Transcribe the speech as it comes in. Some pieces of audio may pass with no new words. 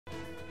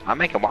I'm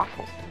making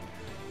waffles.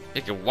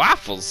 Making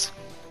waffles?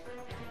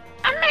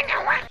 I'm making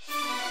waffles.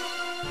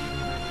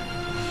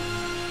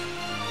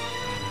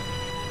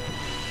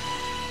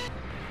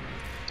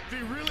 They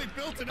really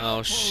built an Oh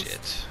outpost.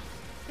 shit.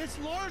 It's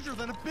larger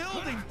than a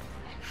building.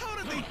 How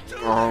did they do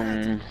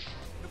that?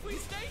 If we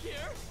stay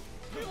here,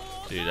 we will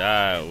all Dude,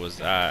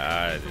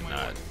 I did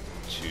not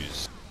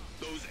choose.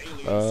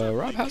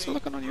 Rob, how's it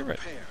looking on your right?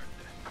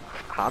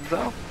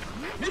 Hanzo?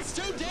 It's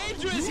too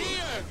dangerous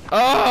here.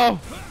 Oh!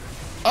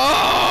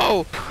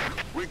 Oh!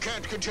 We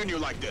can't continue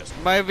like this.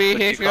 My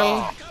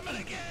vehicle.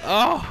 Coming again.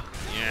 Oh!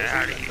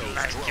 Yeah, those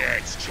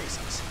drones chase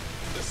us.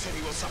 The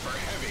city will suffer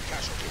heavy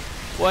casualties.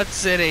 What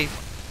city?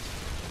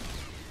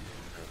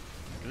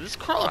 Is this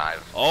crawl?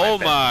 Five. Oh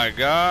my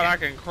god, I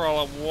can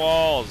crawl up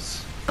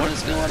walls. What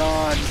is going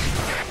on?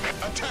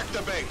 Attack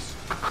the base.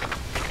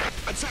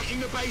 Attacking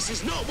the base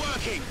is not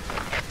working.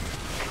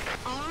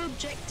 Our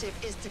objective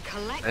is to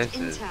collect This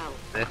is, intel.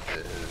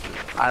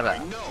 I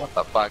don't know. What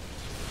the fuck?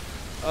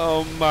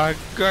 Oh my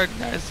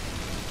goodness.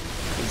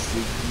 This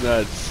is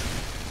nuts.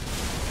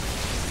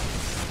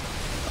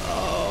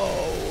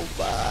 Oh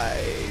my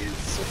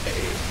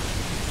sweet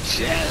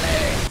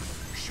chili.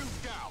 Shoot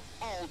down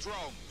all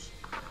drones.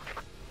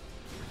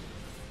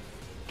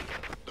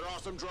 There are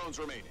some drones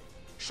remaining.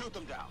 Shoot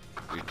them down.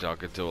 You're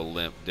talking to a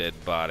limp, dead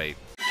body.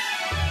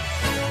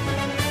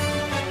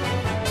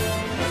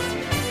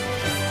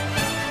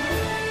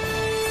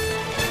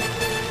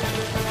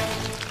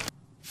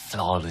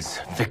 Flawless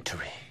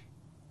victory.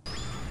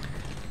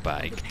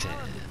 Bike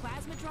time.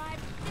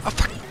 Oh,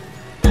 fuck.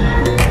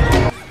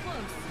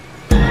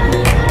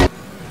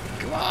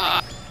 Come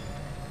on.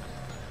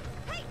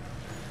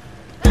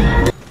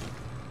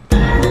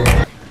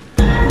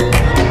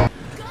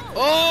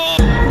 Oh!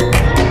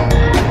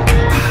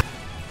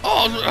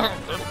 Oh!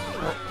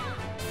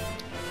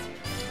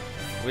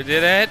 We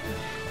did it?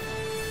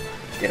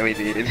 Yeah, we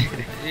did.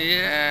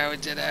 Yeah, we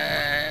did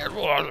it!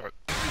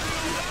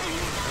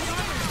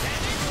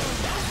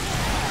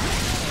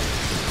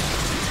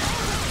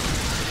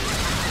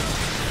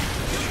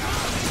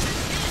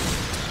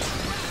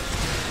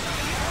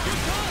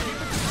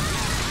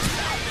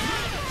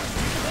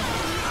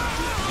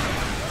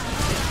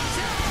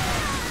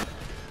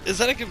 Is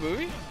that a good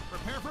movie?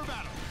 Prepare for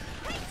battle.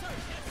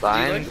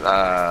 Signs?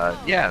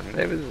 Yeah, it's a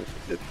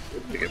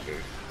good movie.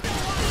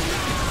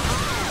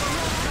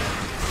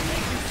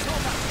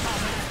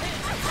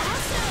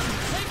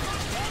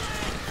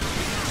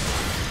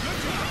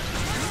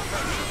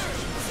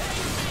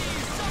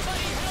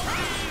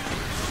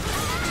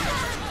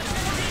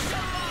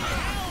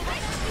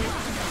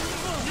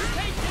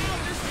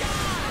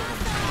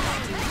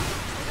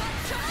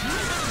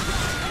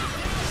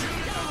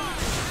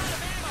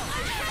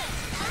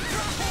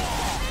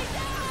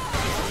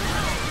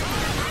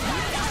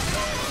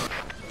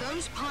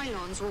 Those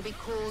pylons will be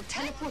called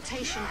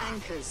teleportation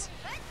anchors.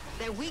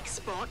 Their weak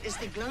spot is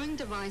the glowing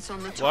device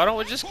on the top. Why don't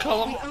we just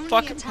call If we them only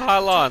fucking attack the top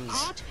pylons?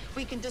 part,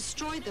 we can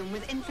destroy them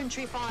with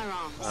infantry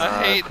firearms.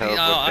 I hate all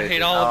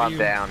teleportation. of I'm you.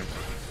 down.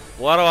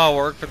 Why do I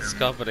work for this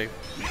company?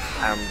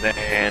 I'm down.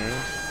 There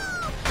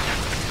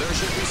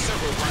should be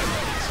several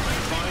pylons.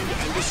 Find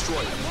and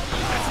destroy them.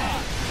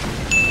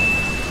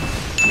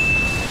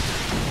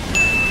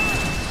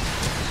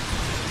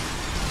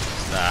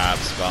 Stop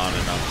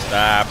spawning them.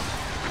 Stop.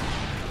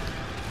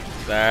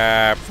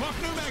 Stop. Swap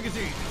new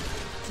magazine.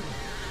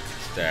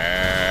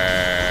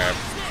 Stop.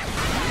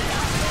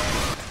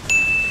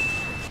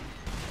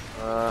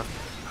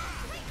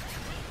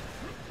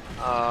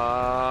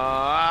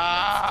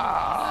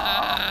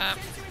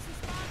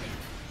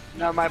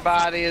 No, my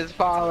body is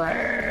falling.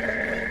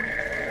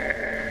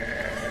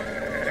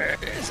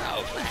 It's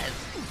hopeless.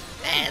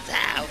 It's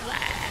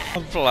hopeless.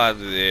 I'm flying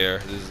through the air.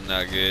 This is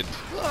not good.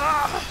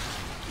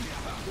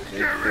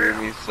 It threw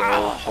me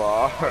so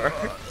far.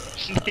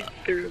 It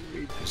threw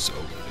me. There's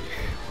only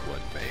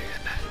one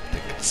man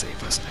that can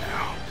save us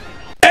now.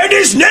 And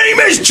his name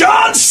is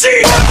John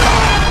Cena!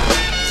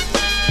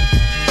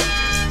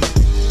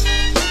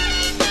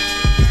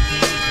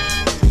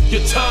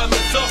 Your time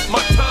is up,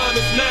 my time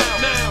is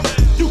now.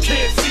 You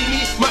can't see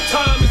me, my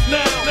time is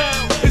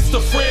now. It's the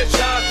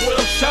franchise where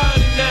I'm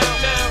shining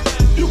now.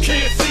 You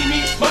can't see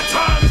me, my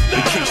time is now.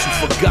 In case you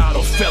forgot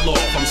or fell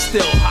off, I'm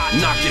still hot,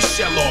 knock your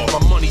shell off. My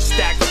money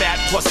stacked fat,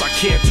 plus I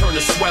can't turn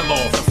the swell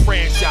off. The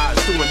franchise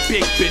doing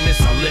big business,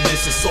 I live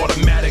this, it's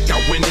automatic,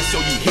 I win this. So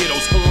you hear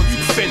those horns,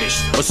 you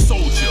finish. A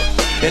soldier,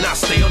 and I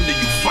stay under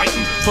you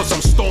fighting. Plus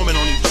I'm storming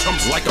on you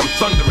chumps like I'm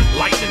thunder and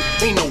lightning.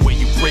 Ain't no way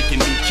you breaking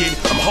me, kid,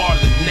 I'm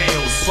harder than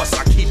nails. Plus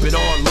I keep it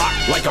on lock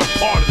like I'm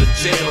part of the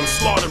jail. I'm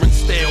slaughtering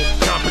stale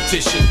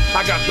competition.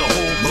 I got the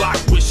whole block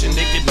wishing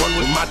they could run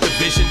with my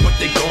division, but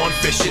they gone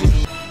fishing.